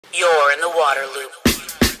You're in the water loop.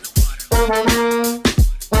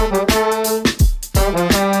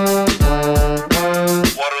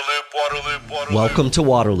 Welcome to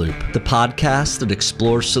Waterloop, the podcast that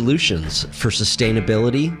explores solutions for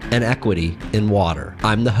sustainability and equity in water.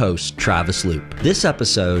 I'm the host, Travis Loop. This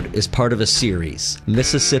episode is part of a series,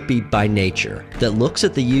 Mississippi by Nature, that looks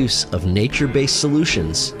at the use of nature-based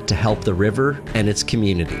solutions to help the river and its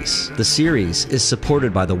communities. The series is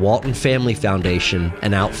supported by the Walton Family Foundation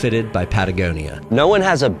and outfitted by Patagonia. No one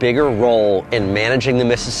has a bigger role in managing the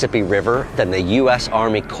Mississippi River than the U.S.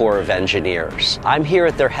 Army Corps of Engineers. I'm here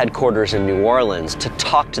at their headquarters in New Orleans to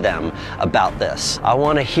talk to them about this. I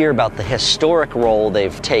want to hear about the historic role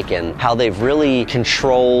they've taken, how they've really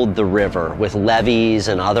controlled the river with levees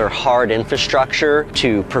and other hard infrastructure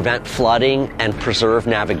to prevent flooding and preserve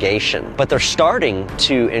navigation. But they're starting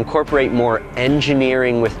to incorporate more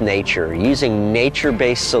engineering with nature, using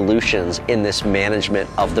nature-based solutions in this management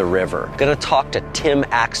of the river. I'm going to talk to Tim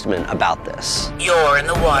Axtman about this. You're in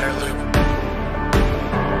the water loop.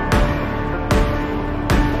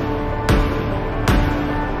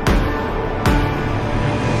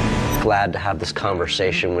 Glad to have this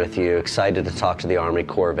conversation with you. Excited to talk to the Army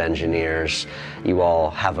Corps of Engineers. You all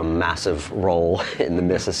have a massive role in the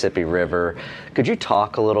Mississippi River. Could you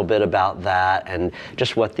talk a little bit about that and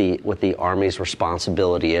just what the Army's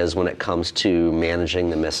responsibility is when it comes to managing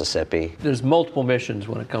the Mississippi? There's multiple missions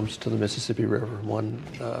when it comes to the Mississippi River. One,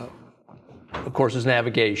 of course, is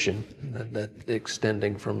navigation, that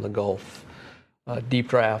extending from the Gulf, deep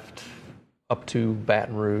draft up to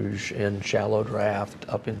Baton Rouge, and shallow draft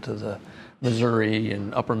up into the Missouri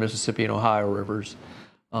and upper Mississippi and Ohio rivers.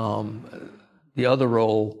 The other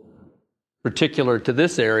role, particular to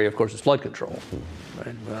this area, of course, is flood control.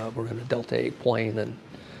 Right? We're in a deltaic plain, and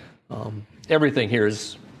everything here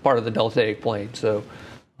is part of the deltaic plain. So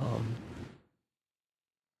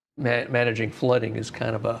managing flooding is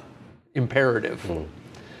kind of a imperative.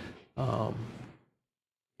 More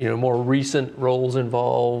recent roles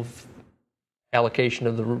involve allocation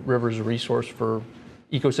of the river as a resource for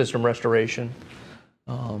ecosystem restoration.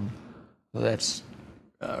 That's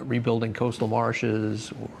rebuilding coastal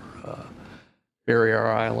marshes or barrier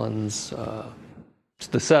islands.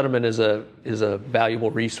 The sediment is a valuable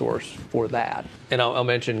resource for that. And I'll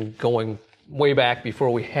mention going way back before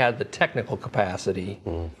we had the technical capacity,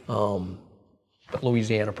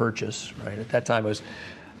 Louisiana Purchase, right? At that time,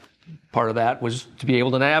 part of that was to be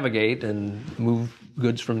able to navigate and move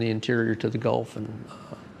goods from the interior to the Gulf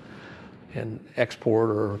and export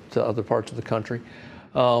or to other parts of the country.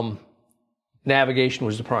 Navigation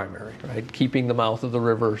was the primary, right? Keeping the mouth of the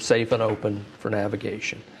river safe and open for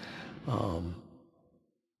navigation.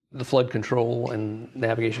 The flood control and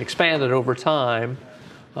navigation expanded over time.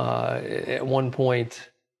 At one point,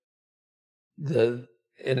 and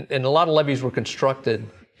a lot of levees were constructed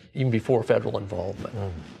even before federal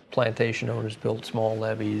involvement. Plantation owners built small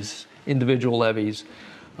levees, individual levees.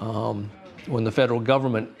 When the federal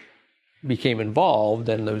government became involved,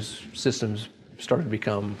 then those systems started to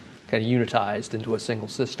become kind of unitized into a single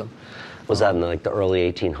system. Was that in like the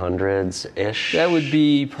early 1800s-ish? That would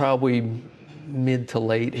be probably mid to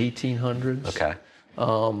late 1800s. Okay.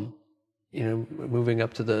 Moving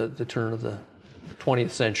up to the turn of the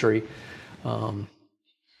 20th century,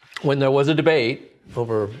 when there was a debate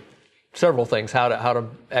over several things, how to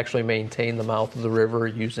actually maintain the mouth of the river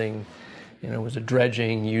using, was it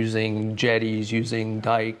dredging, using jetties, using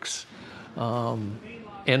dikes,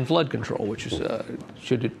 and flood control, which is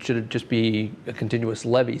should it just be a continuous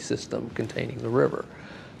levee system containing the river.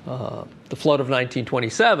 The flood of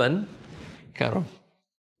 1927 kind of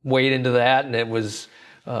weighed into that, and it was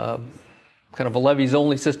kind of a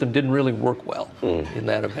levees-only system didn't really work well in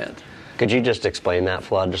that event. Could you just explain that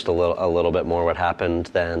flood just a little bit more? What happened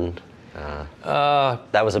then?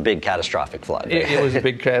 That was a big catastrophic flood. It was a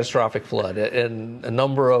big catastrophic flood, and a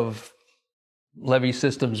number of levee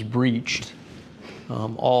systems breached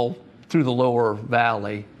all through the lower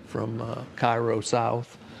valley from Cairo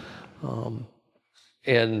south.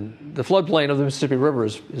 And the floodplain of the Mississippi River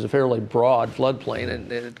is a fairly broad floodplain,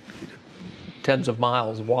 and tens of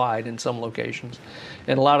miles wide in some locations.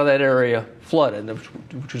 And a lot of that area flooded,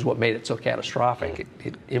 which is what made it so catastrophic.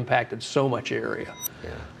 It impacted so much area.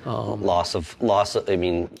 Yeah. Loss of lives,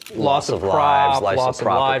 loss of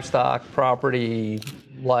livestock, property,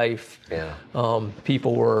 life. Yeah.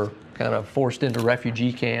 People were kind of forced into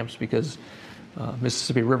refugee camps because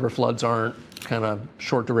Mississippi River floods aren't kind of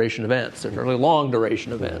short duration events. They're fairly long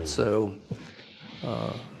duration events. So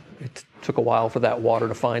it took a while for that water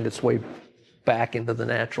to find its way back into the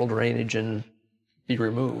natural drainage and be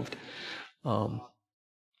removed. And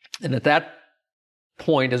at that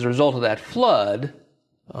point, as a result of that flood,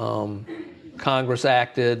 Congress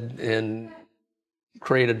acted and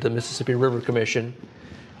created the Mississippi River Commission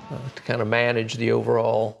to kind of manage the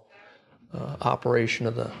overall operation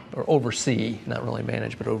of or oversee, not really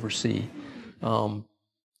manage, but oversee,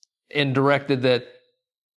 and directed that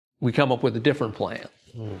we come up with a different plan.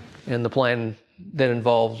 And the plan that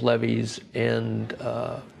involves levees and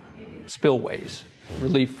spillways,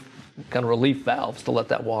 relief valves to let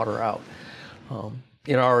that water out.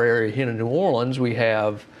 In our area here in New Orleans, we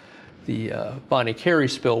have the Bonnie Carey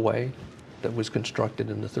spillway that was constructed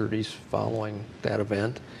in the 30s following that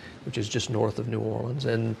event, which is just north of New Orleans,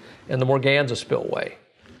 and the Morganza spillway,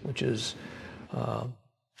 which is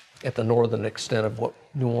at the northern extent of what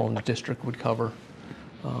New Orleans district would cover.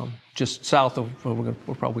 Just south of,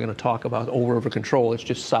 we're probably going to talk about Old River Control. It's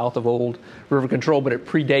just south of Old River Control, but it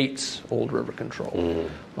predates Old River Control.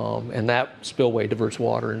 And that spillway diverts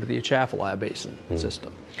water into the Atchafalaya Basin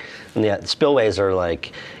system. And the spillways are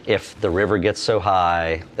like if the river gets so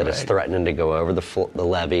high that it's threatening to go over the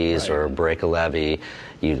levees or break a levee,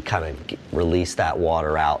 you kind of release that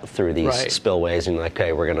water out through these spillways and like,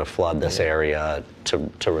 okay, we're going to flood this area to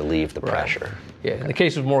relieve the pressure. Yeah, in the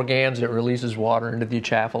case of Morganza, it releases water into the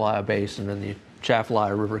Atchafalaya Basin, and the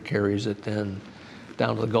Atchafalaya River carries it then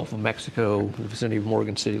down to the Gulf of Mexico, in the vicinity of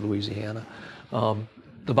Morgan City, Louisiana.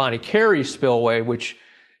 The Bonnie Carey spillway,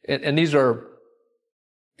 and these are,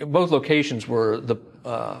 both locations were the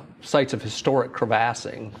sites of historic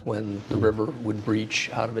crevassing when the river would breach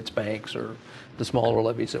out of its banks or the smaller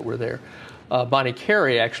levees that were there. Bonnie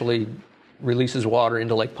Carey actually releases water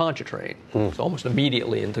into Lake Pontchartrain, so almost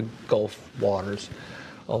immediately into Gulf waters,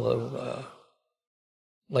 although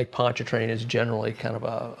Lake Pontchartrain is generally kind of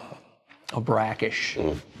a brackish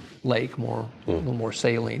lake, a little more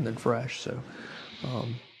saline than fresh. So,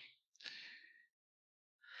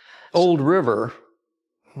 Old River,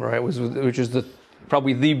 which is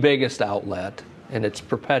probably the biggest outlet, and it's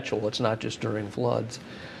perpetual. It's not just during floods.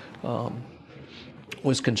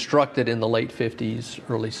 Was constructed in the late 50s,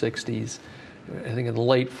 early 60s. I think in the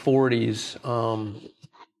late 40s,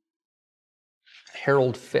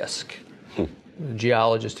 Harold Fisk, a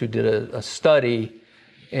geologist who did a study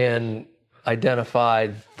and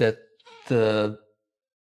identified that the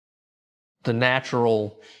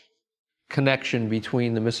natural connection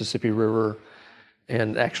between the Mississippi River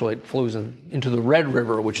and actually it flows into the Red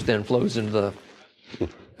River, which then flows into the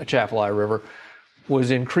Atchafalaya River,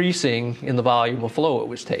 was increasing in the volume of flow it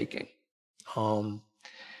was taking. And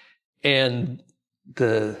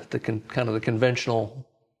the kind of the conventional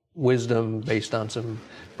wisdom based on some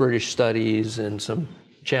British studies and some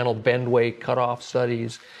channel bendway cutoff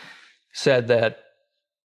studies said that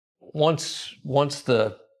once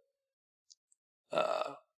the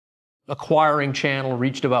acquiring channel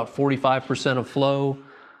reached about 45% of flow,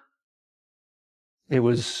 that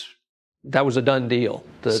was a done deal.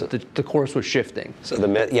 The course was shifting. So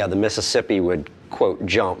the Mississippi would, quote,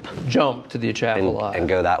 jump to the Atchafalaya and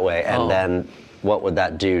go that way. And then what would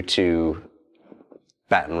that do to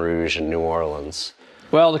Baton Rouge and New Orleans?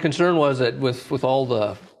 Well, the concern was that with all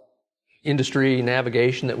the industry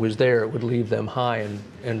navigation that was there, it would leave them high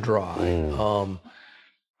and dry.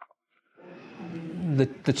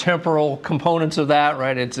 The temporal components of that,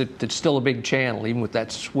 right? It's still a big channel, even with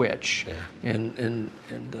that switch and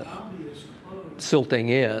silting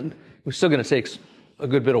in. We're still going to take a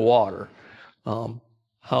good bit of water.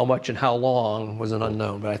 How much and how long was an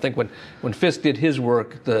unknown. But I think when Fisk did his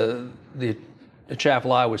work, the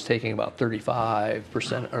Atchafalaya was taking about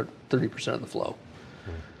 35% or 30% of the flow.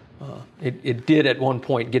 It did at one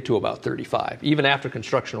point get to about 35, even after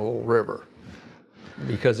construction of Old River,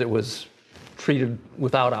 because it was treated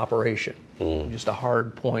without operation. Just a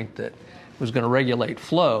hard point that was going to regulate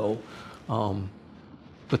flow,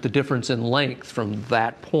 but the difference in length from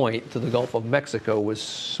that point to the Gulf of Mexico was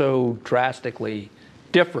so drastically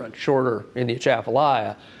different, shorter in the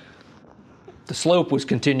Atchafalaya. The slope was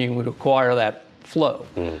continuing to acquire that flow.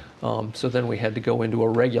 So then we had to go into a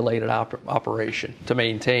regulated operation to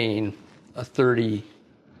maintain a 30-70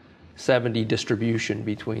 distribution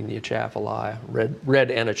between the Atchafalaya,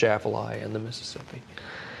 red and Atchafalaya, and the Mississippi.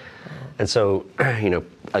 And so,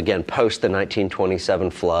 again, post the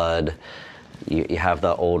 1927 flood, you have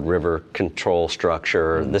the Old River Control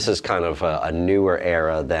structure. This is kind of a newer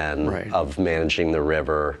era then of managing the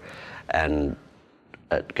river. And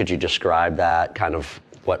could you describe that, kind of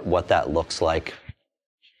what that looks like?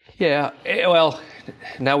 Yeah, well,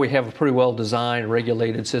 now we have a pretty well-designed,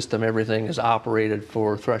 regulated system. Everything is operated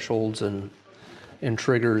for thresholds and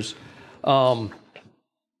triggers. One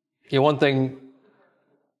thing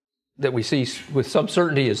that we see with some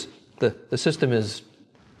certainty is the system is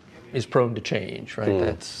is prone to change,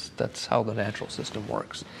 right? That's how the natural system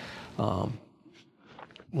works.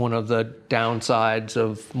 One of the downsides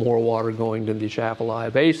of more water going to the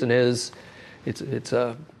Atchafalaya Basin is it's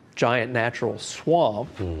a giant natural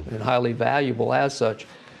swamp and highly valuable as such.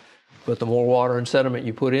 But the more water and sediment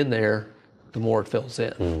you put in there, the more it fills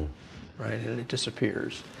in, right? And it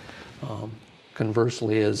disappears.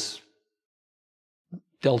 Conversely, as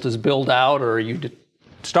deltas build out or you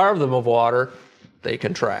starve them of water, they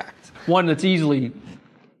contract. One that's easy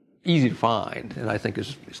to find, and I think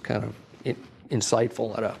is kind of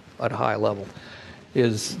insightful at a high level,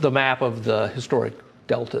 is the map of the historic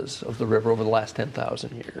deltas of the river over the last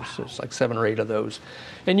 10,000 years. So it's like 7 or 8 of those.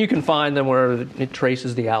 And you can find them where it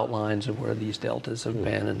traces the outlines of where these deltas have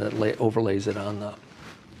been, and it overlays it on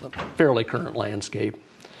the fairly current landscape.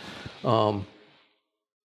 And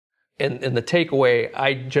the takeaway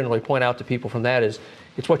I generally point out to people from that is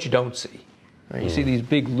it's what you don't see. Right? You see these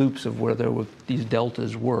big loops of where these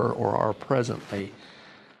deltas were or are presently.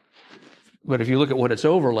 But if you look at what it's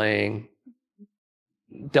overlaying,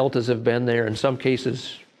 deltas have been there, in some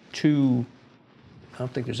cases 2, I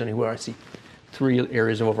don't think there's anywhere I see 3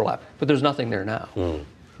 areas of overlap, but there's nothing there now,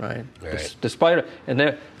 right? Despite it, and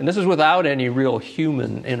this is without any real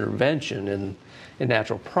human intervention in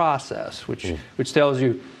natural process, which tells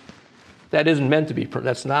you that isn't meant to be,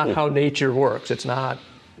 that's not how nature works. It's not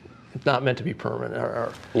meant to be permanent.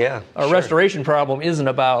 Our restoration problem isn't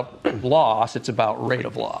about loss, it's about rate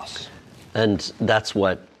of loss. And that's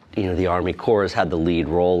what the Army Corps has had the lead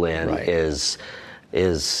role in, is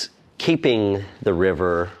keeping the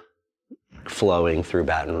river flowing through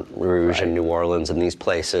Baton Rouge and New Orleans and these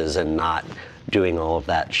places, and not doing all of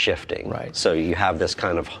that shifting. Right. So you have this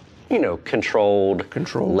kind of controlled,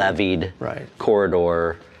 levied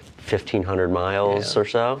corridor, 1,500 miles or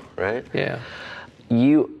so, right? Yeah.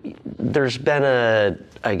 There's been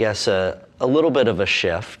I guess a little bit of a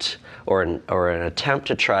shift or an attempt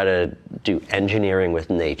to try to do engineering with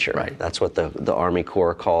nature. Right. That's what the Army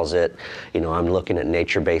Corps calls it. I'm looking at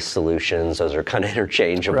nature-based solutions. Those are kind of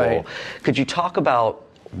interchangeable. Right. Could you talk about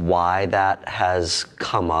why that has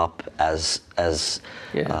come up as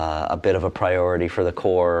a bit of a priority for the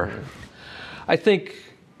Corps? I think,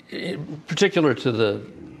 in particular to the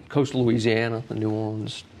coastal Louisiana, the New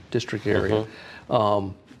Orleans district area,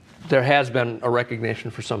 there has been a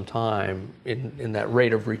recognition for some time in that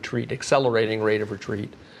rate of retreat, accelerating rate of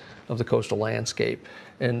retreat of the coastal landscape.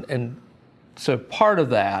 And so part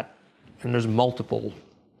of that, and there's multiple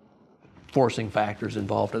forcing factors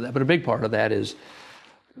involved in that, but a big part of that is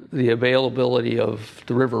the availability of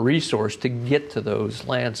the river resource to get to those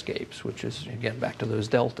landscapes, which is, again, back to those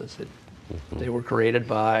deltas. They were created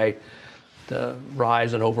by the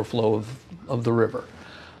rise and overflow of the river.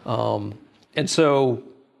 And so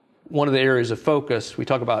one of the areas of focus, we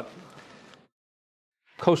talk about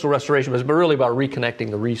coastal restoration, but really about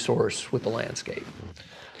reconnecting the resource with the landscape.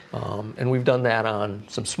 And we've done that on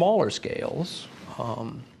some smaller scales,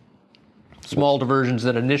 small diversions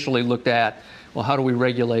that initially looked at, well, how do we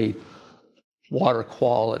regulate water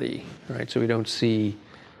quality, right? So we don't see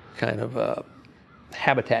kind of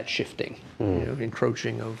habitat shifting,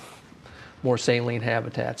 encroaching of more saline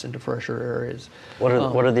habitats into fresher areas. What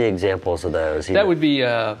are the examples of those? That would be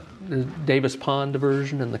the Davis Pond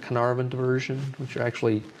diversion and the Carnarvon diversion, which are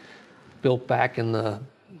actually built back in the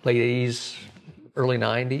late 80s, early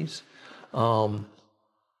 90s. And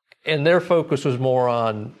their focus was more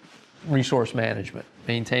on resource management,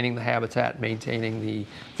 maintaining the habitat, maintaining the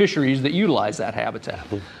fisheries that utilize that habitat,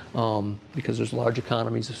 because there's large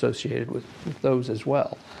economies associated with those as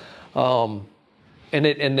well. And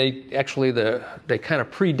they actually they kind of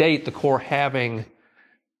predate the Corps having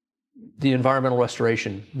the environmental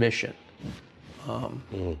restoration mission.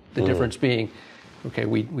 The difference being, okay,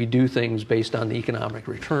 we do things based on the economic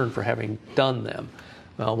return for having done them.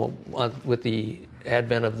 With the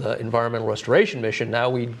advent of the environmental restoration mission, now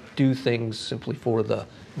we do things simply for the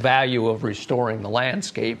value of restoring the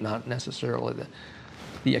landscape, not necessarily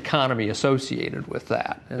the economy associated with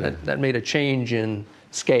that. And that made a change in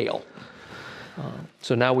scale.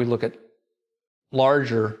 So now we look at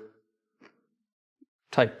larger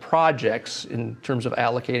type projects in terms of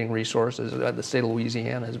allocating resources. The state of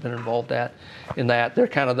Louisiana has been involved in that. They're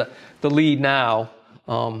kind of the lead now.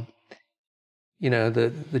 The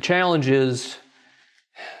challenge is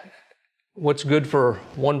what's good for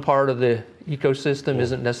one part of the ecosystem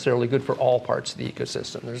isn't necessarily good for all parts of the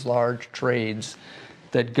ecosystem. There's large trades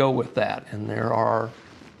that go with that, and there are,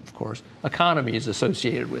 of course, economies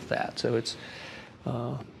associated with that. So it's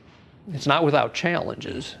not without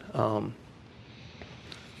challenges.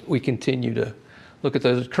 We continue to look at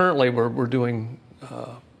those. Currently, we're doing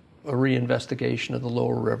a reinvestigation of the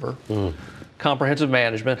lower river. Comprehensive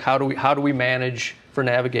management. How do we manage for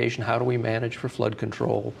navigation? How do we manage for flood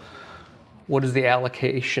control? What is the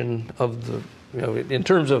allocation of the, in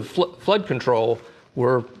terms of flood control,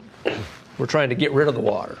 we're trying to get rid of the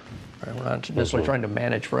water. Right? We're not necessarily trying to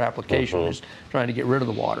manage for application. We're just trying to get rid of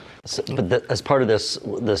the water. So, but as part of this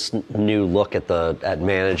new look at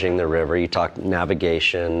managing the river, you talk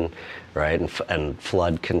navigation, right, and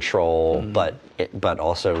flood control, but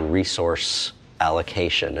also resource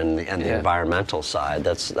allocation and the environmental side.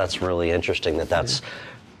 That's really interesting. That's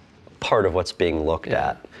part of what's being looked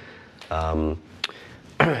at. And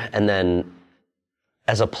then,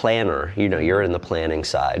 as a planner, you're in the planning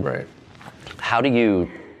side. Right. How do you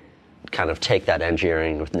kind of take that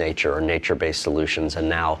engineering with nature or nature-based solutions and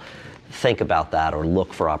now think about that or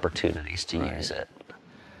look for opportunities to use it?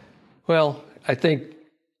 Well, I think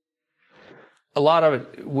a lot of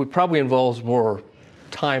it would probably involves more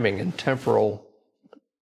timing and temporal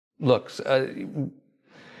looks.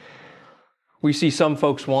 We see some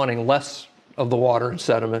folks wanting less of the water and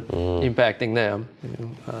sediment impacting them.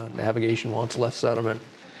 Navigation wants less sediment.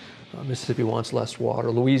 Mississippi wants less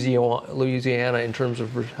water. Louisiana, in terms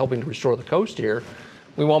of helping to restore the coast here,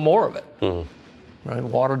 we want more of it. Right?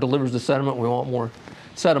 Water delivers the sediment. We want more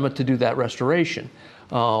sediment to do that restoration.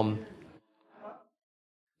 The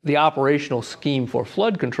operational scheme for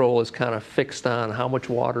flood control is kind of fixed on how much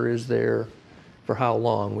water is there, for how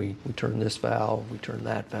long. We turn this valve, we turn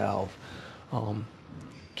that valve.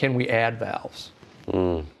 Can we add valves?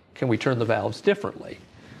 Can we turn the valves differently?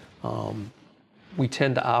 We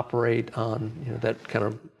tend to operate on that kind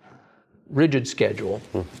of rigid schedule.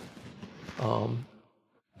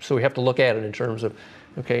 So we have to look at it in terms of,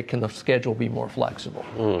 okay, can the schedule be more flexible?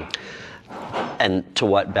 And to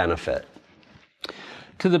what benefit?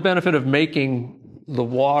 To the benefit of making the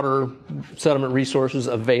water sediment resources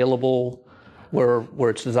available where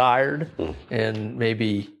it's desired, and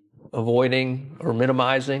maybe avoiding or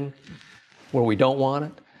minimizing where we don't want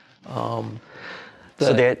it.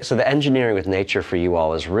 So the engineering with nature for you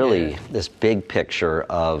all is really this big picture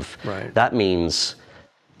of that means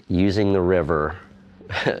using the river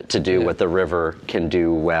to do what the river can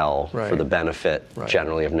do well for the benefit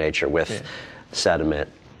generally of nature with sediment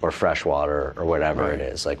or fresh water or whatever it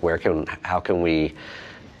is. Like how can we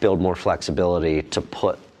build more flexibility to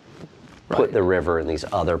put the river in these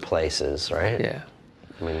other places, right? Yeah.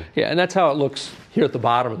 And that's how it looks here at the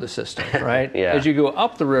bottom of the system, right? As you go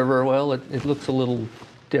up the river, well, it looks a little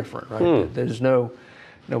different, right? There's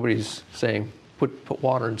nobody's saying put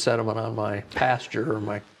water and sediment on my pasture or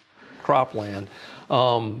my cropland.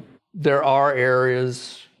 There are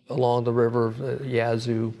areas along the river,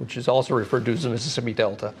 Yazoo, which is also referred to as the Mississippi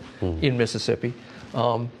Delta in Mississippi,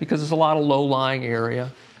 because there's a lot of low-lying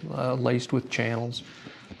area laced with channels.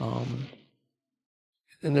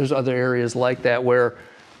 And there's other areas like that where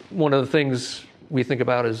one of the things we think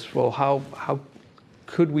about is, well, how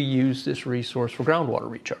could we use this resource for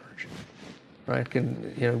groundwater recharge, right?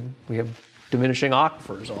 We have diminishing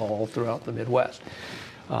aquifers all throughout the Midwest.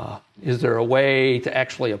 Is there a way to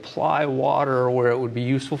actually apply water where it would be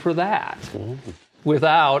useful for that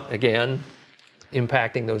without, again,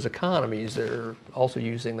 impacting those economies that are also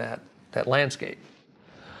using that landscape?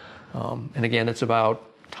 And again, it's about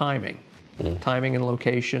timing. Timing and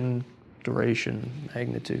location, duration,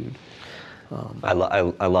 magnitude. I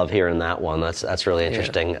love hearing that one. That's really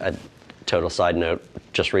interesting. A total side note: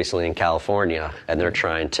 just recently in California, and they're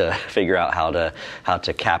trying to figure out how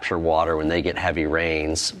to capture water when they get heavy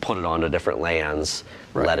rains, put it onto different lands,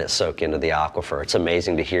 let it soak into the aquifer. It's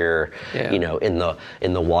amazing to hear, in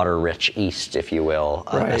the water-rich East, if you will,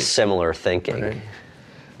 a similar thinking.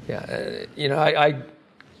 I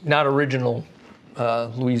not original.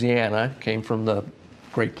 Louisiana, came from the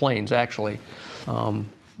Great Plains, actually,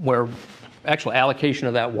 where actual allocation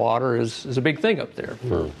of that water is a big thing up there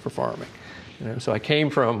for farming. So I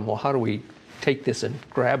came from, well, how do we take this and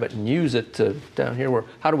grab it and use it to down here where,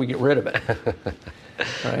 how do we get rid of it?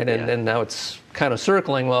 Right, and now it's kind of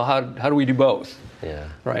circling, well, how do we do both?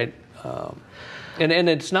 Right, and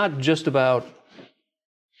it's not just about,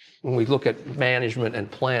 when we look at management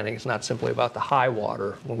and planning, it's not simply about the high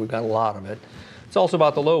water when we've got a lot of it. It's also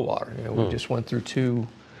about the low water. We just went through two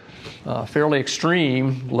fairly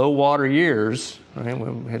extreme low water years. Right?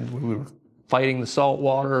 We were fighting the salt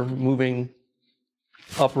water moving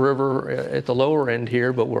upriver at the lower end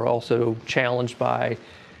here, but we're also challenged by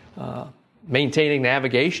maintaining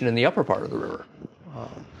navigation in the upper part of the river.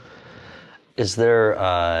 Is there,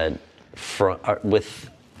 with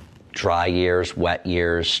dry years, wet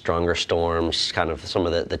years, stronger storms, kind of some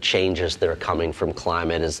of the changes that are coming from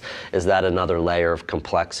climate. Is that another layer of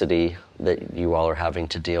complexity that you all are having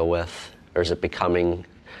to deal with, or is it becoming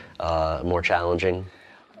more challenging?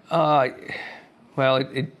 Well,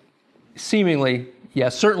 it seemingly, yeah,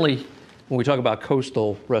 certainly when we talk about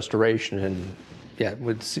coastal restoration, and yeah,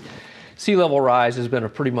 with sea level rise has been a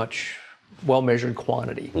pretty much well-measured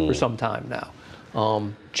quantity for some time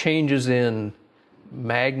now. Changes in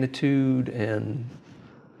magnitude and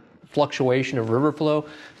fluctuation of river flow,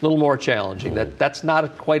 a little more challenging. That's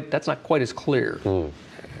not quite as clear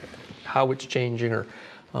how it's changing, or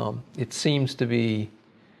it seems to be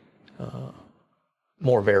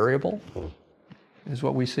more variable is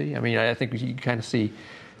what we see. I mean, I think you kind of see,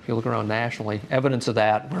 if you look around nationally, evidence of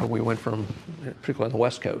that, where we went from, particularly on the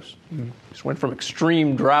West Coast, just went from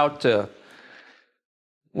extreme drought to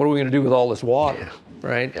what are we going to do with all this water,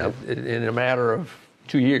 right? Yep. In a matter of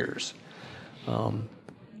 2 years.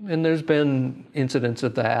 And there's been incidents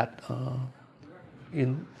of that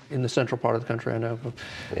in the central part of the country, I know.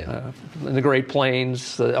 In the Great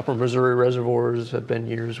Plains, the upper Missouri reservoirs have been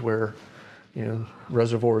years where,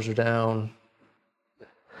 reservoirs are down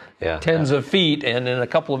tens of feet, and in a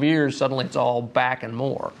couple of years, suddenly it's all back and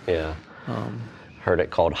more. Yeah. Heard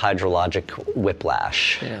it called hydrologic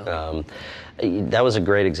whiplash. Yeah. That was a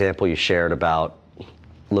great example you shared about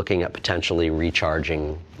looking at potentially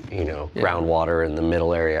recharging, groundwater in the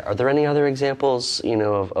middle area. Are there any other examples,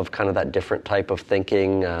 of kind of that different type of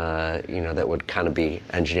thinking, that would kind of be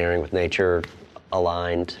engineering with nature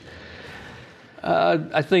aligned?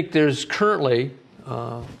 I think there's currently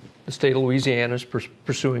the state of Louisiana is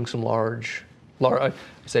pursuing some larger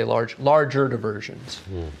diversions.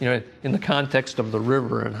 In the context of the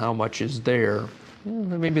river and how much is there,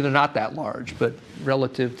 maybe they're not that large, but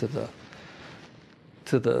relative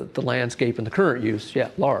to the landscape and the current use,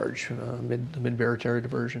 large, the mid-Barataria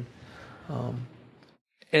diversion.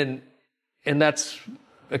 And that's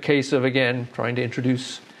a case of, again, trying to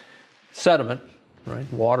introduce sediment,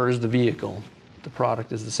 right? Water is the vehicle. The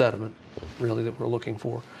product is the sediment, really, that we're looking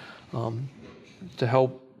for, to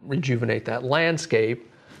help rejuvenate that landscape.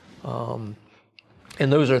 And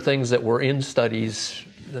those are things that were in studies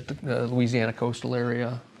that the Louisiana coastal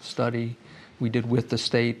area study we did with the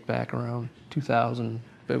state back around 2000.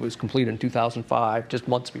 It was completed in 2005, just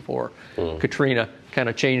months before Katrina kind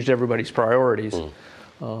of changed everybody's priorities.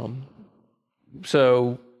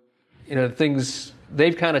 So, things,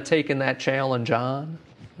 they've kind of taken that challenge on,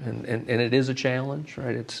 and it is a challenge,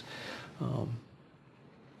 right? It's,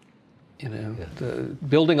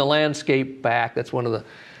 building a landscape back, that's one of the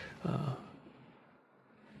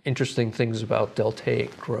interesting things about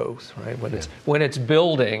deltaic growth, right? When it's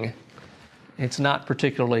building, it's not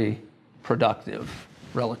particularly productive,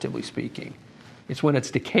 relatively speaking. It's when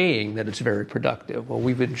it's decaying that it's very productive. Well,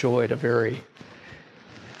 we've enjoyed a very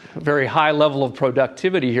high level of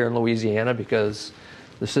productivity here in Louisiana because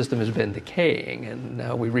the system has been decaying, and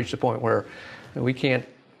now we've reached a point where we can't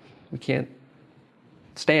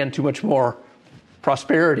stand too much more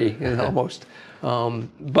prosperity, almost.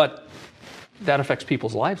 But that affects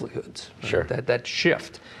people's livelihoods. Right? Sure. That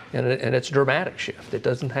shift, and it's a dramatic shift. It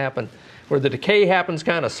doesn't happen where the decay happens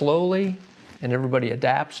kind of slowly, and everybody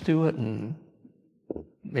adapts to it and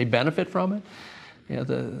they benefit from it.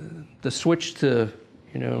 The switch to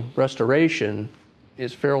restoration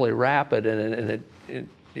is fairly rapid, and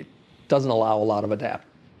it doesn't allow a lot of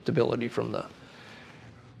adaptability from a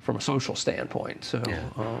social standpoint. So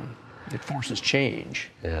it forces change.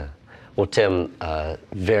 Yeah. Well, Tim,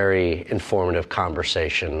 very informative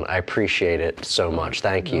conversation. I appreciate it so much.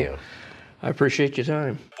 Thank you. I appreciate your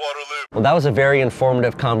time. Well, that was a very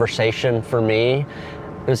informative conversation for me.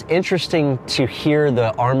 It was interesting to hear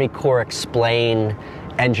the Army Corps explain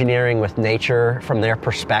engineering with nature from their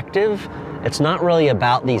perspective. It's not really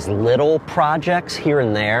about these little projects here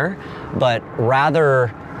and there, but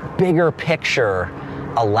rather bigger picture,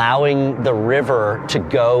 allowing the river to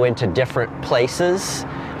go into different places,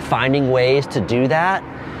 finding ways to do that,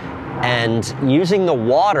 and using the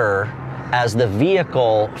water as the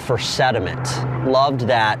vehicle for sediment. Loved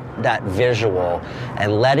that visual,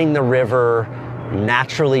 and letting the river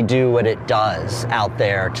naturally do what it does out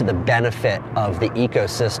there to the benefit of the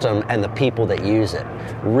ecosystem and the people that use it.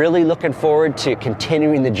 Really looking forward to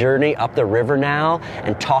continuing the journey up the river now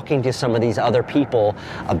and talking to some of these other people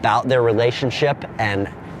about their relationship and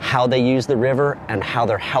how they use the river and how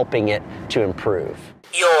they're helping it to improve.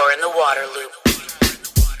 You're in the water loop.